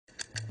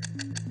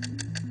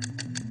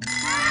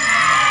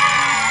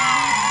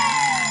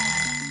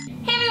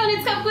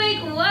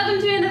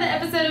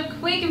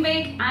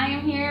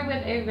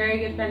with a very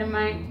good friend of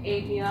mine,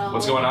 APL.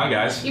 What's going on,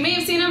 guys? You may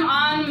have seen him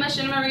on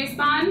Machinima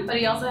Respawn, but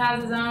he also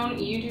has his own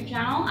YouTube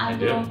channel. I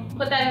will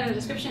put that in the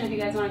description if you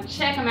guys want to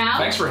check him out.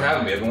 Thanks for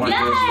having me. I've been wanting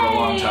to do this for a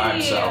long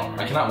time, so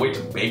I cannot wait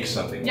to bake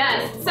something.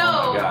 Yes, so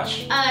oh my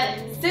gosh.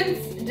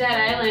 Since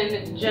Dead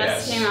Island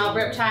just came out,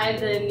 Riptide,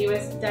 the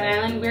newest Dead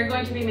Island, we're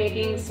going to be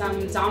making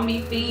some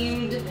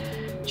zombie-themed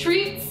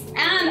treats.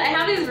 And I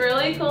have these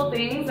really cool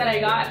things that I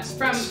got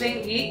from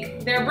Think Geek.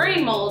 They're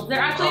brain molds. They're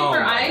actually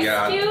for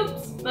ice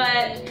cubes,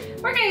 but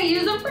we're gonna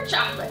use them for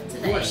chocolate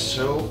today. You are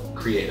so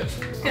creative.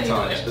 I'm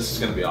telling you, this is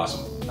gonna be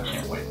awesome. I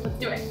can't wait. Let's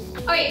do it.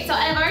 Okay, so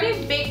I've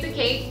already baked the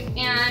cake,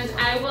 and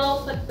I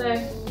will put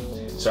the...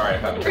 Sorry,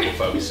 I'm having trouble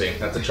focusing.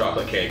 That's a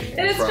chocolate cake.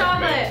 It is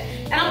chocolate.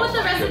 And I'll put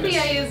the recipe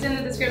I used in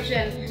the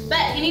description.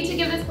 But you need to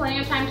give this plenty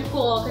of time to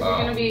cool, because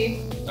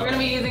we're gonna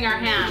be using our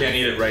hands. You can't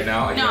eat it right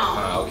now?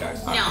 No. Okay.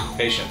 No.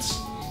 Patience.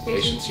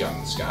 Patience,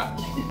 young Scott.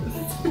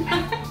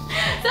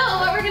 So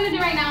what we're gonna do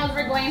right now is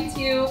we're going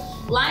to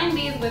line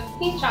these with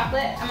pink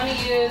chocolate. I'm gonna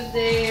use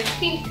the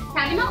pink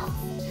candy melt.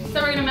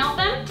 So we're gonna melt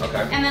them.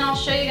 Okay. And then I'll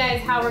show you guys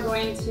how we're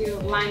going to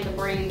line the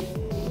brains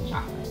with pink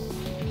chocolate.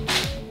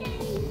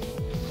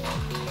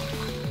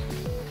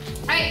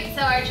 Alright,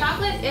 so our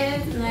chocolate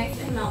is nice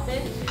and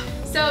melted.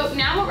 So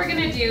now what we're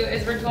gonna do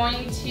is we're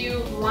going to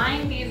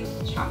line these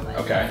with chocolate.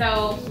 Okay.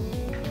 So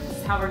this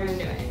is how we're gonna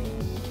do it.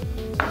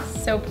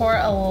 So pour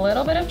a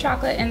little bit of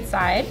chocolate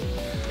inside.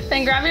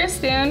 Then grab your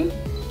spoon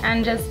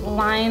and just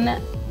line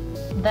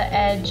the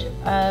edge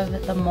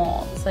of the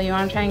mold. So you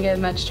want to try and get as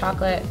much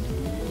chocolate.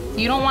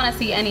 You don't want to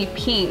see any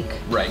pink.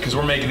 Right, because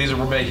we're making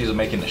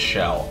the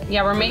shell.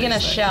 Yeah, we're making a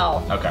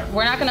shell. Okay.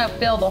 We're not gonna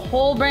fill the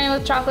whole brain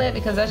with chocolate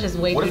because that's just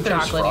way too chocolatey. What if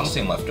there's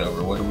frosting left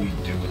over? What do we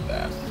do with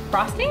that?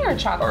 Frosting or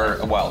chocolate?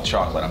 Or, well,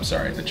 chocolate, I'm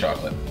sorry, the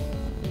chocolate.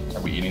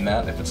 Are we eating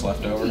that if it's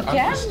left over?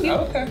 Yeah.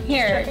 Okay.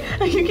 Here,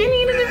 you can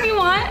eat it if you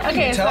want. Okay.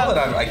 Can you tell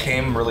that I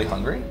came really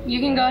hungry? You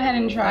can go ahead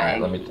and try.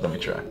 All right, let me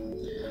try.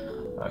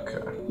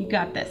 Okay. You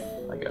got this.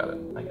 I got it.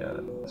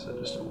 So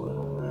just a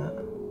little of that.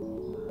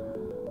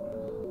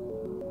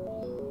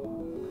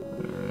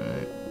 All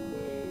right.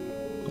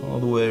 All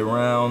the way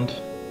around.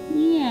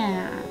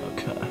 Yeah.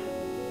 Okay.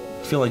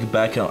 I feel like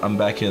I'm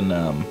back in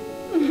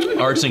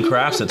arts and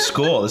crafts at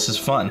school. This is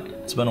fun.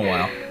 It's been a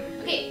while.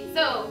 Okay,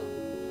 so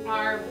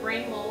our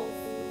brain molds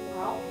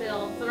are all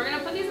filled. So we're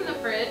gonna put these in the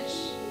fridge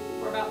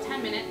for about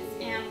 10 minutes.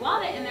 And while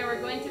they're in there, we're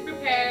going to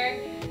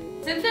prepare,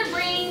 since they're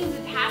brains,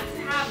 it has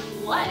to have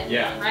blood,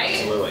 right?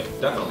 Absolutely,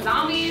 definitely.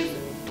 Zombies,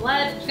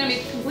 blood, it's gonna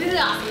be completely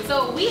awesome.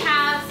 So we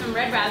have some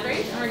red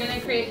raspberries, and we're gonna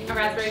create a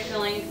raspberry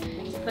filling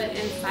to put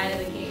inside of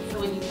the cake.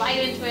 So when you bite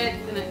into it,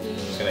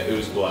 it's gonna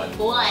ooze blood.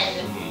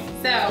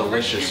 So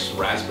delicious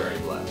raspberry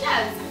blood.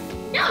 Yes,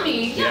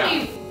 yummy.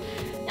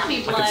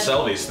 Yummy blood. I could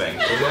sell these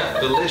things.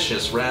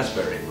 Delicious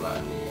raspberry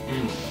blood.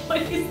 What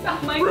do you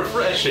sound like?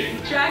 Refreshing.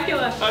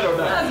 Dracula. I don't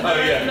know.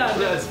 Raspberry blood.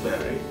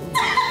 Raspberry.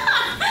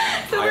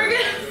 So we're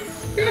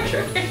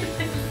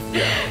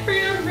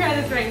gonna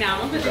prepare this right now.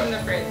 We'll put it in the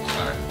fridge.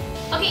 Alright.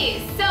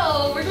 Okay,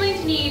 so we're going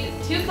to need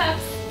 2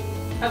 cups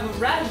of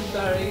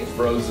raspberries.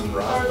 Frozen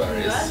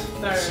raspberries.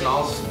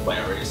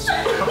 Snozberries. I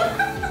don't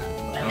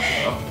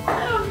know.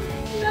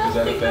 Is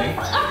that a thing?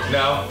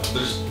 No.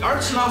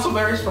 Aren't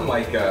snozberries from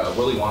like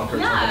Willy Wonka or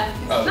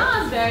something?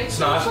 Snozberries.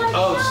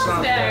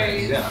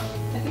 Snozberries. Yeah.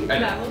 I think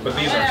so. But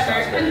these are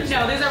snozberries.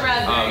 No, these are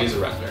raspberries. Oh, these are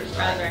raspberries.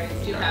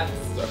 Raspberries, 2 cups.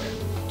 Okay.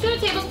 2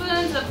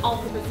 tablespoons of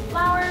all-purpose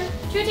flour,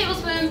 2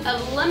 tablespoons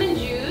of lemon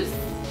juice,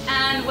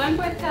 and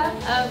 1/4 cup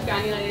of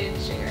granulated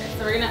sugar.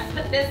 So we're gonna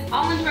put this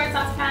all into our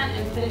saucepan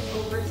and put it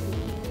over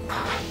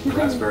some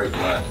raspberry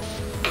blood.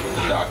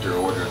 The doctor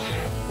ordered.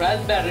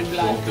 Raspberry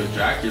blood. Dr.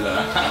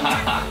 Dracula.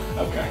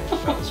 Okay,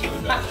 that was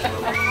really bad.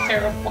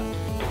 Terrible.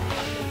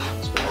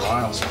 It's been a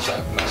while since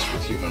I've messed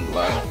with human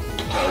blood,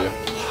 I tell you.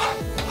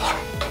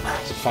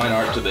 It's a fine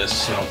art to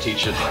this. They don't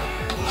teach it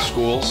in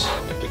schools.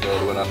 You have to go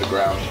to an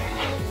underground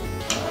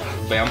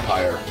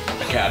vampire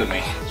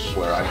academy, which is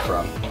where I'm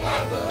from.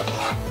 And,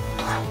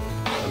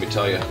 let me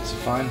tell you, it's a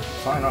fine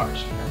art.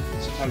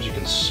 Sometimes you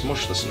can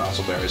smush the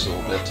snozberries a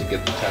little bit to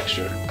get the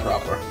texture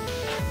proper.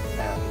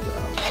 And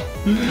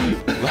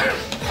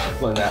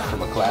learn that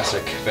from a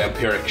classic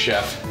vampiric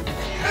chef.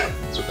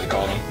 That's what they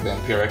call them,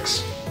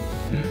 vampirics.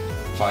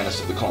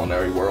 Finest of the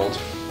culinary world.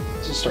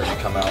 This is starting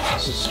to come out.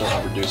 This is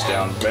starting to reduce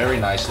down very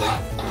nicely.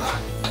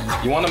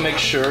 You want to make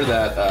sure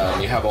that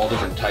you have all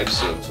different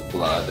types of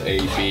blood, A,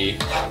 B,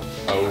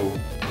 O,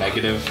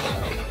 negative.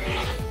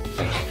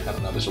 I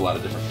don't know, there's a lot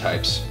of different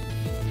types.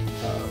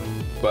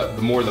 But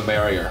the more the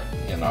merrier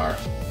in our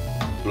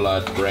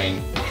blood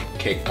brain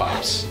cake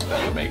pops that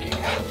we're making.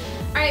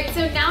 Alright,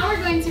 so now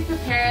we're going to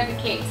prepare the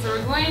cake. So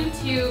we're going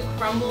to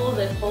crumble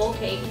this whole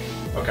cake.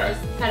 Okay.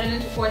 Just cut it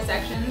into 4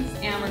 sections,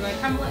 and we're going to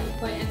crumble it and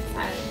put it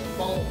inside the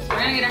bowl. So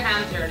we're going to get our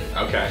hands dirty.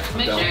 Okay.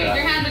 Make sure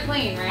your hands are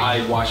clean, right?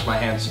 I washed my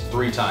hands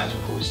 3 times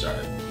before we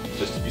started,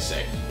 just to be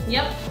safe.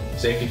 Yep.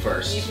 Safety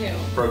first. Me too.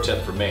 Pro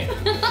tip from me.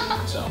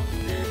 So.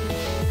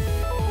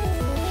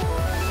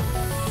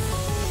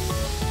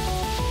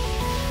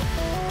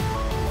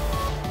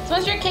 So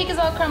once your cake is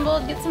all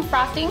crumbled, get some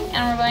frosting,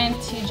 and we're going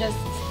to just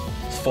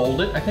fold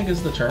it, I think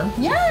is the term.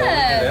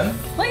 Yes.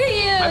 Look at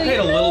you. I paid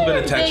a little bit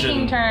of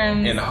attention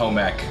terms. in home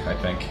ec, I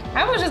think.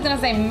 I was just gonna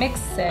say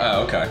mix it.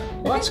 Oh, okay.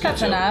 Well,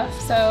 that's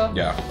enough. So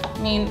yeah. I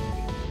mean,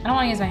 I don't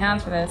want to use my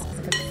hands for this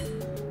because it's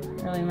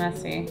really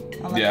messy.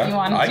 Yeah. You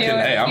want to I can.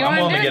 Hey, I'm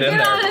willing to get in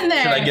there.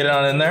 Should I get it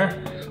on in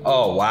there?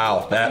 Oh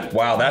wow,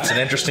 that's an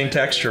interesting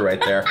texture right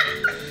there.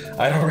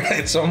 I don't really.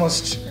 It's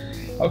almost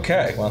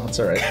okay. Well, that's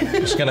all right.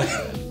 I'm just gonna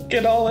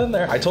get all in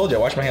there. I told you I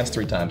wash my hands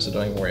 3 times, so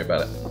don't even worry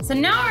about it. So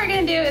now what we're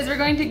gonna do is we're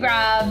going to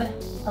grab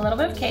a little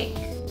bit of cake.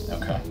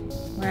 Okay.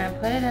 We're gonna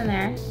put it in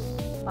there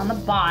on the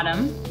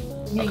bottom.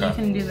 You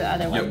can do the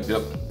other one.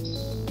 Yep.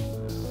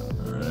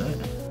 All right.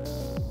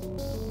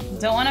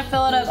 Don't want to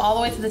fill it up all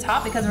the way to the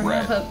top because we're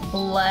gonna put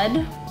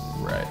blood.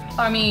 Right.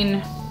 I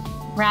mean,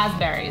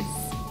 raspberries.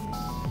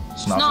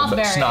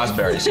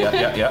 Snozberries.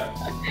 Yeah.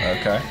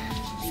 Okay.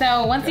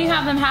 So once you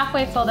have them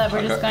halfway filled up,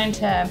 we're just going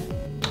to add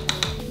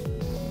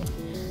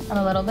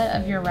a little bit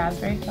of your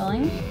raspberry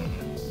filling.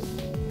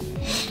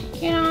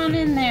 Get on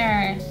in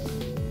there. Oh,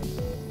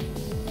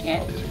 these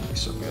are gonna be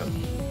so good.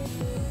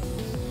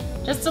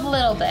 Just a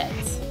little bit.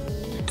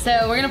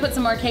 So we're gonna put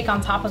some more cake on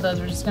top of those.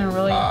 We're just gonna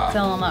really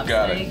fill them up.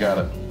 Got it.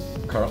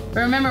 Carl. But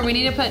remember, we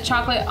need to put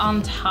chocolate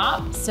on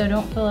top, so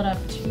don't fill it up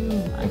too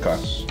much. Okay.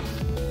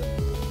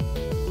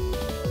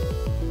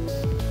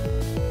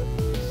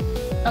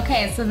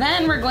 Okay, so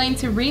then we're going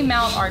to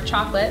remelt our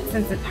chocolate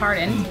since it's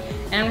hardened,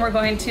 and we're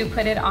going to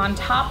put it on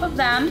top of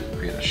them.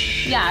 Create a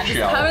just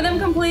cover them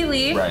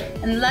completely, right,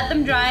 and let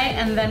them dry,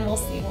 and then we'll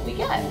see what we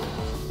get.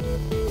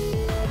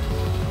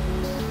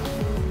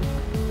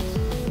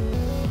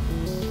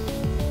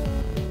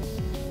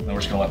 Then we're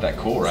just gonna let that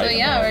cool, right? So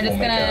yeah, we're just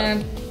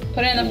gonna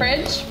put it in the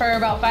fridge for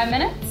about 5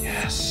 minutes.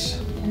 Yes.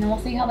 And then we'll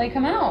see how they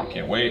come out.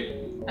 Can't wait.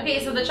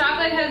 Okay, so the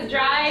chocolate has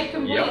dried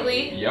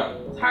completely. Yep.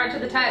 It's hard to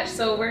the touch,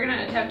 so we're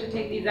gonna attempt to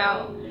take these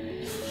out.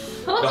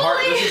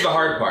 This is the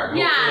hard part.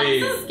 Yeah,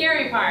 Hopefully, this is the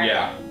scary part.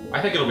 Yeah, I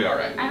think it'll be all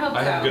right. I hope so.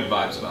 I have good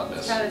vibes about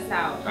this. Try this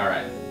out. All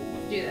right.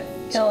 Do this.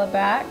 Peel it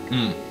back.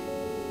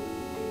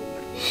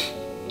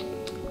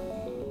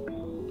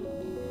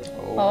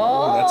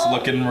 Oh, that's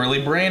looking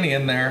really brainy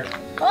in there.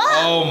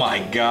 Oh my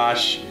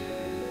gosh.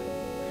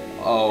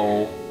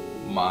 Oh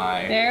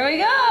my. There we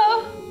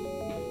go.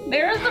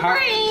 There's the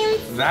brains.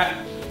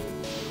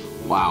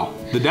 Wow.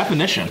 The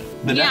definition.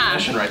 The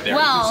definition right there.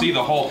 Well, you can see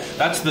the whole,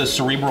 that's the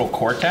cerebral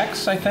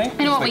cortex, I think.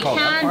 And what we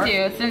can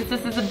do, since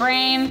this is a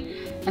brain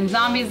and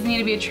zombies need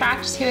to be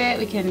attracted to it,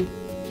 we can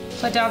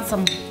put down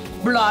some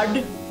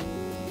blood.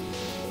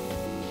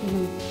 We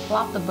can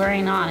plop the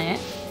brain on it.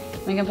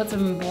 We can put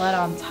some blood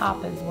on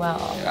top as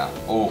well. Yeah.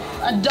 Oh.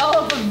 A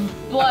dollop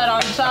of blood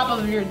on top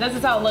of your, this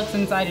is how it looks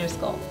inside your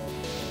skull.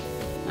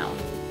 No.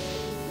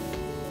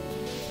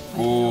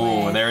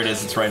 Ooh, there it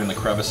is. It's right in the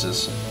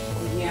crevices.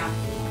 Yeah.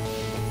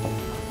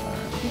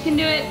 You can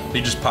do it.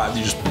 You just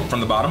from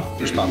the bottom,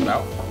 just pop it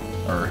out?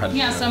 Or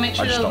so make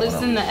sure to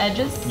loosen the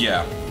edges.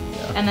 Yeah.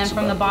 And then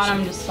from the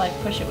bottom, just like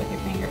push it with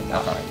your fingers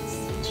outwards.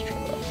 Let's try that.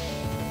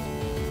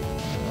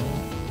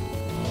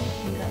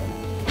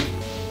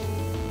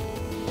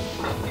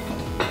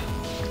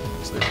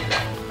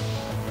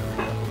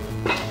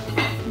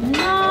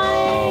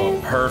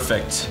 Nice.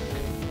 Perfect.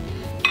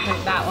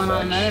 Put that one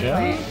on another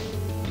plate.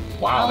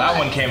 Wow, that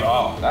one came.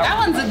 Oh, that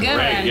one's a good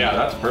one. Yeah,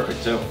 that's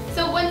perfect too.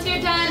 So once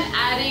you're done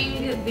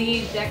adding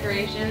the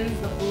decorations,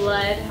 the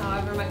blood,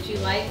 however much you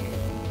like,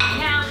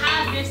 now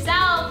have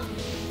yourself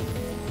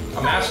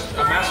a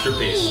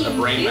masterpiece, a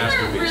brain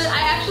masterpiece. I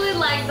actually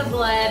like the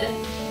blood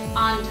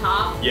on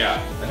top. Yeah,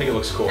 I think it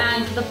looks cool.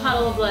 And the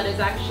puddle of blood is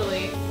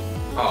actually.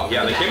 Oh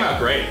yeah, they came out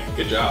great.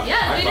 Good job.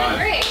 Yeah, we did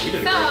great. We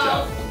did a great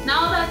job.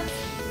 Now that's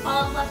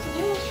all that's left to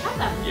do is try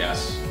them.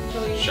 Yes.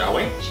 Shall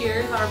we?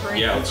 Cheers our brains.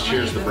 Yeah, let's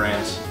cheers the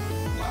brains.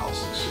 Wow,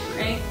 this looks super good.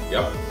 Ready?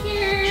 Yep.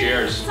 Cheers.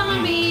 Cheers.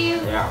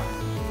 Zombies. Yeah.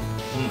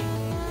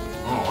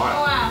 Oh wow.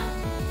 Oh wow.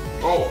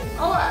 Oh.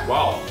 Oh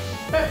wow.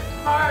 It's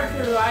hard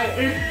to write.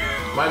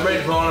 My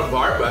brain's falling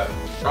apart, but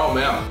oh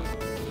man.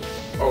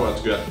 Oh,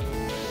 that's good.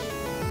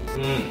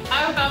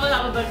 I would probably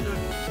have a bunch of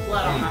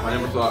blood on that. I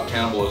never thought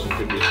cannibalism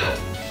could be so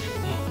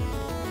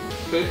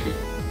tasty.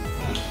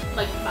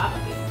 Like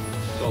barbecue.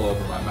 It's all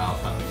over my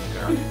mouth. I don't even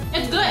care.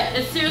 It's good.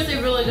 It's seriously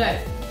really good.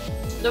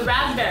 The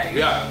raspberry.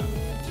 Yeah.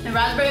 The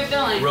raspberry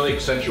filling. It really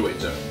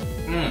accentuates it.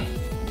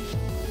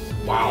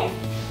 Wow.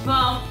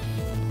 Well,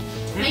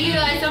 thank you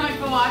guys so much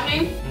for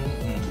watching.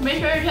 Make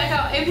sure to check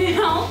out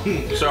APL.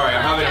 Sorry,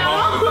 I'm having a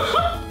moment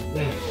with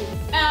this.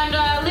 And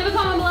leave a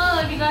comment below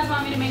if you guys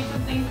want me to make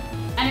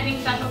anything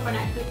special for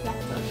next week's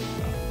episode.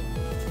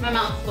 My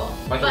mouth's full.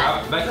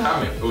 Thanks for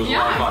having me. It was a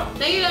lot of fun.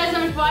 Thank you guys so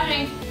much for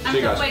watching. I'm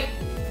so Quake.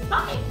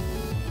 Bye.